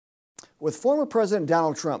With former President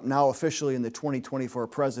Donald Trump now officially in the 2024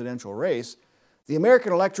 presidential race, the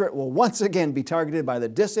American electorate will once again be targeted by the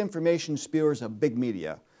disinformation spewers of big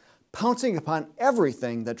media, pouncing upon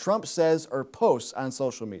everything that Trump says or posts on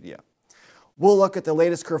social media. We'll look at the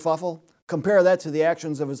latest kerfuffle, compare that to the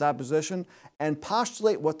actions of his opposition, and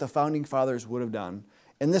postulate what the Founding Fathers would have done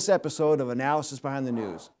in this episode of Analysis Behind the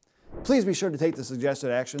News. Please be sure to take the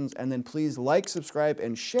suggested actions, and then please like, subscribe,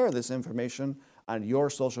 and share this information on your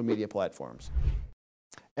social media platforms.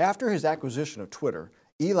 After his acquisition of Twitter,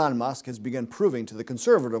 Elon Musk has begun proving to the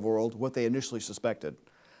conservative world what they initially suspected,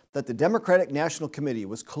 that the Democratic National Committee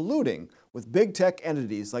was colluding with big tech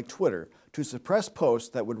entities like Twitter to suppress posts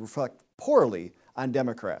that would reflect poorly on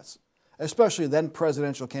Democrats, especially then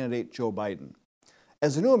presidential candidate Joe Biden.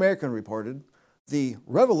 As the New American reported, the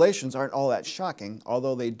revelations aren't all that shocking,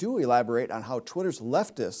 although they do elaborate on how Twitter's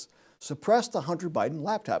leftists suppressed the Hunter Biden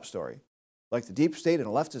laptop story. Like the deep state and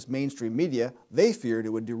leftist mainstream media, they feared it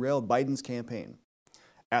would derail Biden's campaign.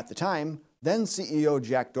 At the time, then CEO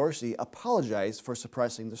Jack Dorsey apologized for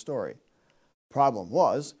suppressing the story. Problem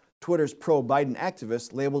was, Twitter's pro-Biden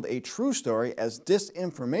activists labeled a true story as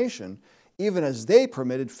disinformation, even as they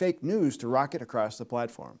permitted fake news to rocket across the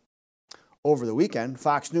platform. Over the weekend,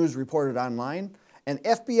 Fox News reported online an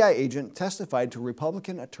FBI agent testified to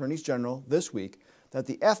Republican attorneys general this week that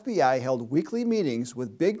the FBI held weekly meetings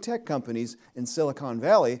with big tech companies in Silicon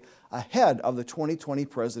Valley ahead of the 2020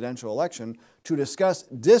 presidential election to discuss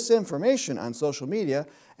disinformation on social media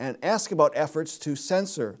and ask about efforts to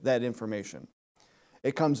censor that information.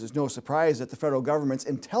 It comes as no surprise that the federal government's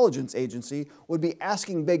intelligence agency would be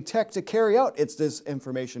asking big tech to carry out its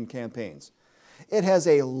disinformation campaigns. It has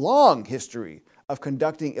a long history of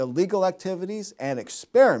conducting illegal activities and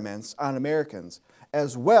experiments on Americans,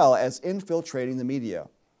 as well as infiltrating the media.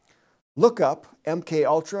 Look up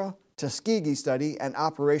MKUltra, Tuskegee Study, and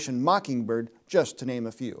Operation Mockingbird, just to name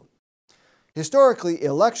a few. Historically,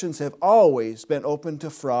 elections have always been open to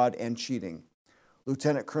fraud and cheating.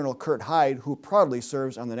 Lieutenant Colonel Kurt Hyde, who proudly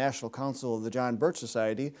serves on the National Council of the John Birch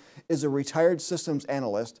Society, is a retired systems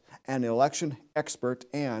analyst, an election expert,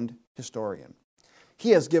 and historian.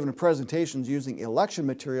 He has given presentations using election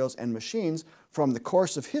materials and machines from the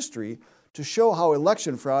course of history to show how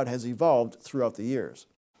election fraud has evolved throughout the years.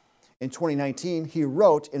 In 2019, he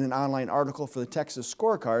wrote in an online article for the Texas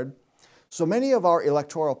Scorecard, "So many of our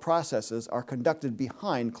electoral processes are conducted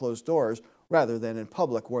behind closed doors rather than in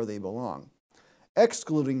public where they belong.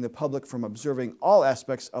 Excluding the public from observing all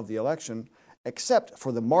aspects of the election, except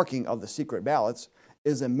for the marking of the secret ballots,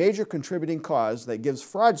 is a major contributing cause that gives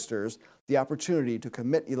fraudsters the opportunity to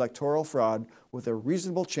commit electoral fraud with a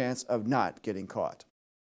reasonable chance of not getting caught."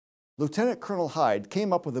 Lieutenant Colonel Hyde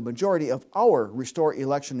came up with a majority of our Restore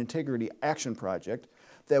Election Integrity Action Project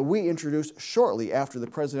that we introduced shortly after the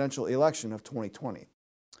presidential election of 2020.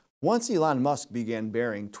 Once Elon Musk began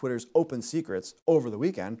bearing Twitter's open secrets over the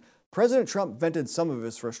weekend, President Trump vented some of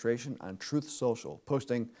his frustration on Truth Social,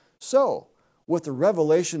 posting, "So, with the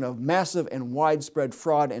revelation of massive and widespread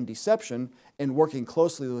fraud and deception in working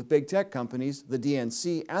closely with big tech companies, the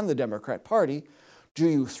DNC, and the Democrat Party, do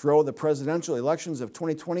you throw the presidential elections of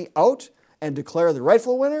 2020 out and declare the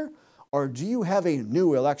rightful winner, or do you have a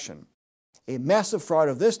new election? A massive fraud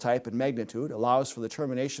of this type and magnitude allows for the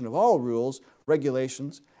termination of all rules,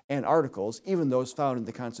 regulations, and articles, even those found in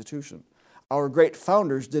the Constitution. Our great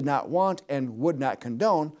founders did not want and would not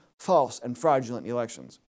condone false and fraudulent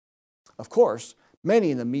elections." Of course,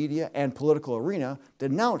 many in the media and political arena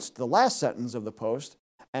denounced the last sentence of the post,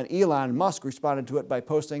 and Elon Musk responded to it by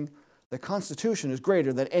posting, "The Constitution is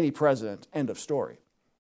greater than any president," end of story.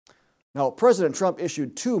 Now, President Trump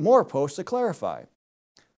issued two more posts to clarify.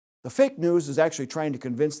 The fake news is actually trying to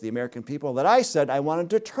convince the American people that I said I wanted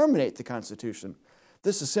to terminate the Constitution.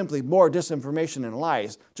 This is simply more disinformation and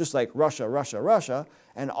lies, just like Russia, Russia, Russia,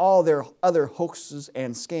 and all their other hoaxes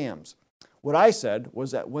and scams. What I said was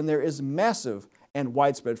that when there is massive and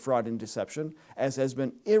widespread fraud and deception, as has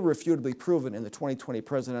been irrefutably proven in the 2020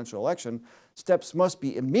 presidential election, steps must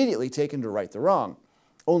be immediately taken to right the wrong.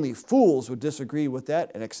 Only fools would disagree with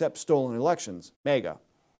that and accept stolen elections, MAGA.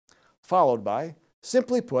 Followed by,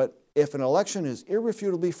 simply put, if an election is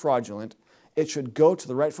irrefutably fraudulent, it should go to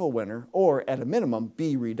the rightful winner or, at a minimum,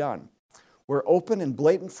 be redone. Where open and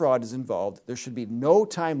blatant fraud is involved, there should be no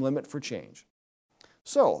time limit for change.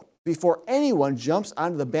 So, before anyone jumps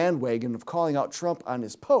onto the bandwagon of calling out Trump on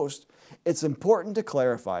his post, it's important to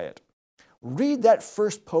clarify it. Read that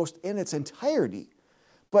first post in its entirety,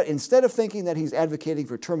 but instead of thinking that he's advocating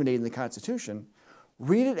for terminating the Constitution,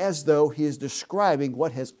 read it as though he is describing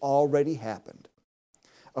what has already happened.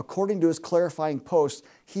 According to his clarifying post,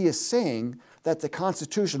 he is saying that the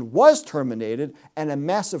Constitution was terminated and a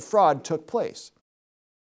massive fraud took place.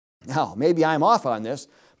 Now, maybe I'm off on this,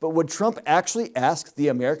 but would Trump actually ask the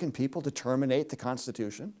American people to terminate the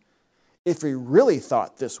Constitution? If he really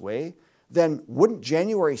thought this way, then wouldn't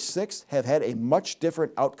January 6th have had a much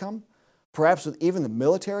different outcome, perhaps with even the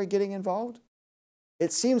military getting involved?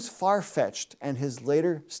 It seems far-fetched, and his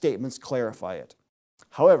later statements clarify it.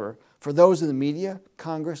 However, for those in the media,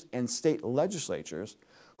 Congress, and state legislatures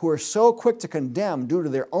who are so quick to condemn due to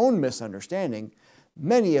their own misunderstanding,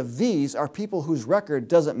 many of these are people whose record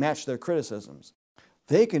doesn't match their criticisms.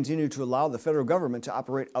 They continue to allow the federal government to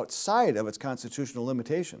operate outside of its constitutional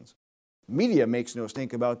limitations. Media makes no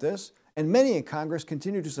stink about this, and many in Congress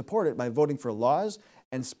continue to support it by voting for laws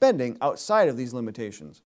and spending outside of these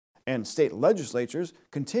limitations. And state legislatures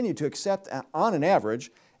continue to accept, on an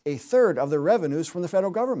average, a third of their revenues from the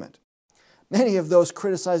federal government. Many of those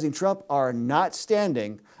criticizing Trump are not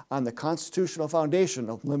standing on the constitutional foundation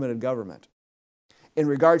of limited government. In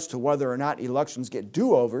regards to whether or not elections get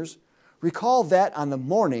do-overs, recall that on the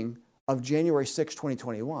morning of January 6,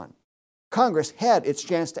 2021, Congress had its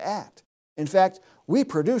chance to act. In fact, we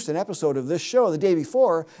produced an episode of this show the day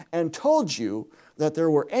before and told you that there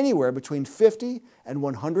were anywhere between 50 and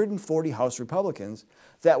 140 House Republicans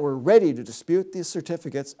that were ready to dispute the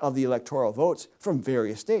certificates of the electoral votes from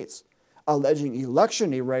various states, alleging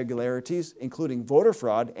election irregularities, including voter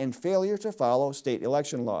fraud and failure to follow state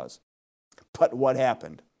election laws. But what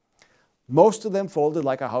happened? Most of them folded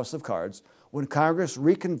like a house of cards when Congress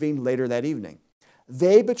reconvened later that evening.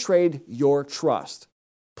 They betrayed your trust.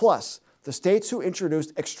 Plus, the states who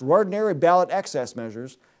introduced extraordinary ballot access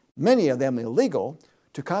measures, many of them illegal,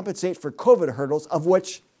 to compensate for COVID hurdles of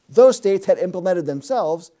which those states had implemented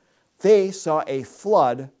themselves, they saw a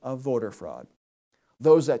flood of voter fraud.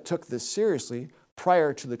 Those that took this seriously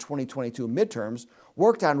prior to the 2022 midterms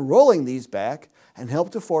worked on rolling these back and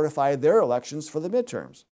helped to fortify their elections for the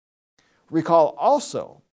midterms. Recall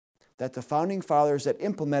also that the Founding Fathers had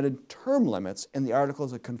implemented term limits in the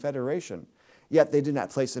Articles of Confederation, yet they did not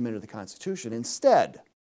place them into the Constitution. Instead,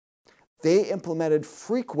 they implemented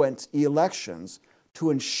frequent elections to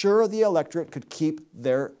ensure the electorate could keep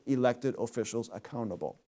their elected officials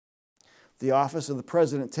accountable. The office of the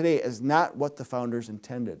president today is not what the founders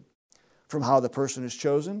intended, from how the person is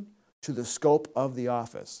chosen to the scope of the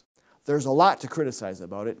office. There's a lot to criticize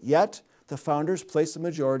about it, yet the founders placed the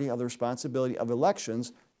majority of the responsibility of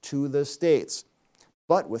elections to the states,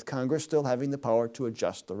 but with Congress still having the power to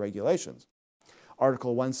adjust the regulations.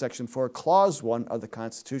 Article 1, Section 4, Clause 1 of the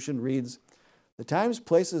Constitution reads, "The times,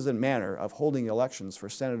 places, and manner of holding elections for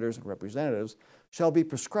senators and representatives shall be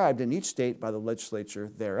prescribed in each state by the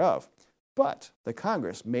legislature thereof. But the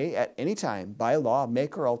Congress may at any time, by law,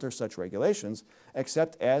 make or alter such regulations,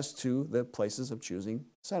 except as to the places of choosing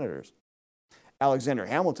senators." Alexander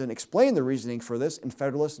Hamilton explained the reasoning for this in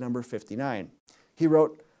Federalist No. 59. He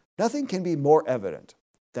wrote, "Nothing can be more evident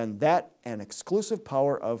than that an exclusive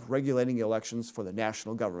power of regulating elections for the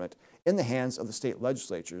national government in the hands of the state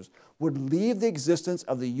legislatures would leave the existence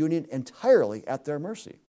of the Union entirely at their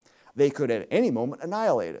mercy. They could at any moment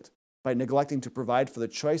annihilate it by neglecting to provide for the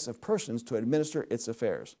choice of persons to administer its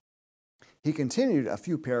affairs." He continued a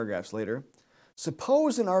few paragraphs later,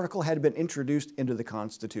 "Suppose an article had been introduced into the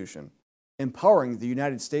Constitution, empowering the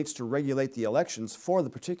United States to regulate the elections for the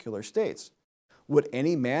particular states. Would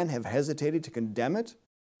any man have hesitated to condemn it,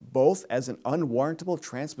 both as an unwarrantable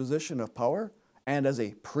transposition of power and as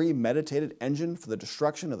a premeditated engine for the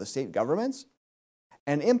destruction of the state governments?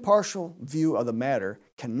 An impartial view of the matter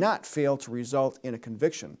cannot fail to result in a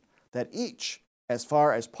conviction that each, as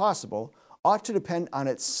far as possible, ought to depend on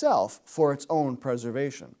itself for its own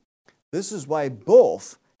preservation. This is why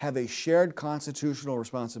both have a shared constitutional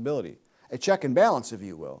responsibility, a check and balance, if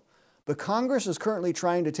you will. But Congress is currently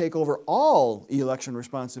trying to take over all election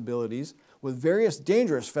responsibilities with various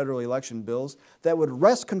dangerous federal election bills that would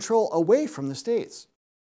wrest control away from the states.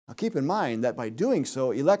 Now keep in mind that by doing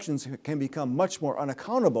so, elections can become much more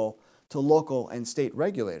unaccountable to local and state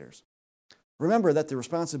regulators. Remember that the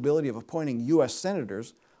responsibility of appointing U.S.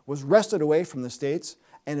 senators was wrested away from the states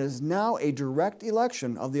and is now a direct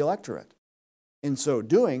election of the electorate. In so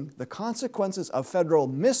doing, the consequences of federal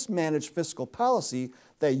mismanaged fiscal policy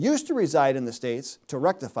that used to reside in the states to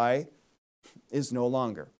rectify is no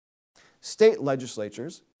longer. State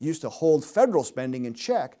legislatures used to hold federal spending in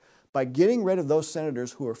check by getting rid of those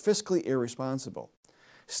senators who were fiscally irresponsible.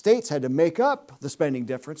 States had to make up the spending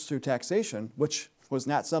difference through taxation, which was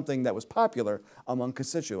not something that was popular among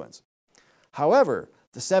constituents. However,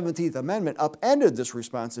 the 17th Amendment upended this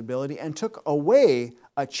responsibility and took away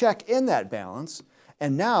a check in that balance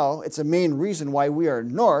and now it's a main reason why we are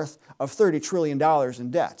north of $30 trillion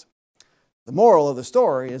in debt. The moral of the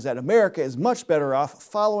story is that America is much better off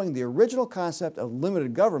following the original concept of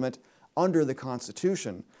limited government under the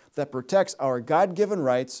Constitution that protects our God-given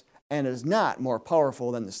rights and is not more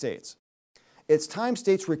powerful than the states. It's time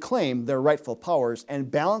states reclaim their rightful powers and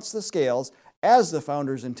balance the scales as the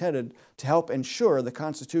founders intended to help ensure the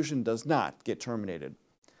Constitution does not get terminated.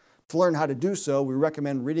 To learn how to do so, we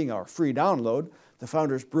recommend reading our free download, The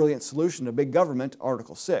Founders' Brilliant Solution to Big Government,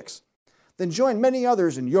 Article 6. Then join many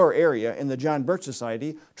others in your area in the John Birch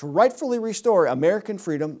Society to rightfully restore American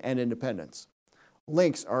freedom and independence.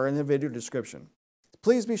 Links are in the video description.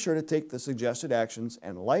 Please be sure to take the suggested actions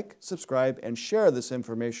and like, subscribe, and share this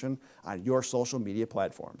information on your social media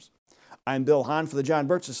platforms. I'm Bill Hahn for the John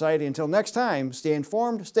Birch Society. Until next time, stay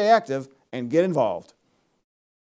informed, stay active, and get involved.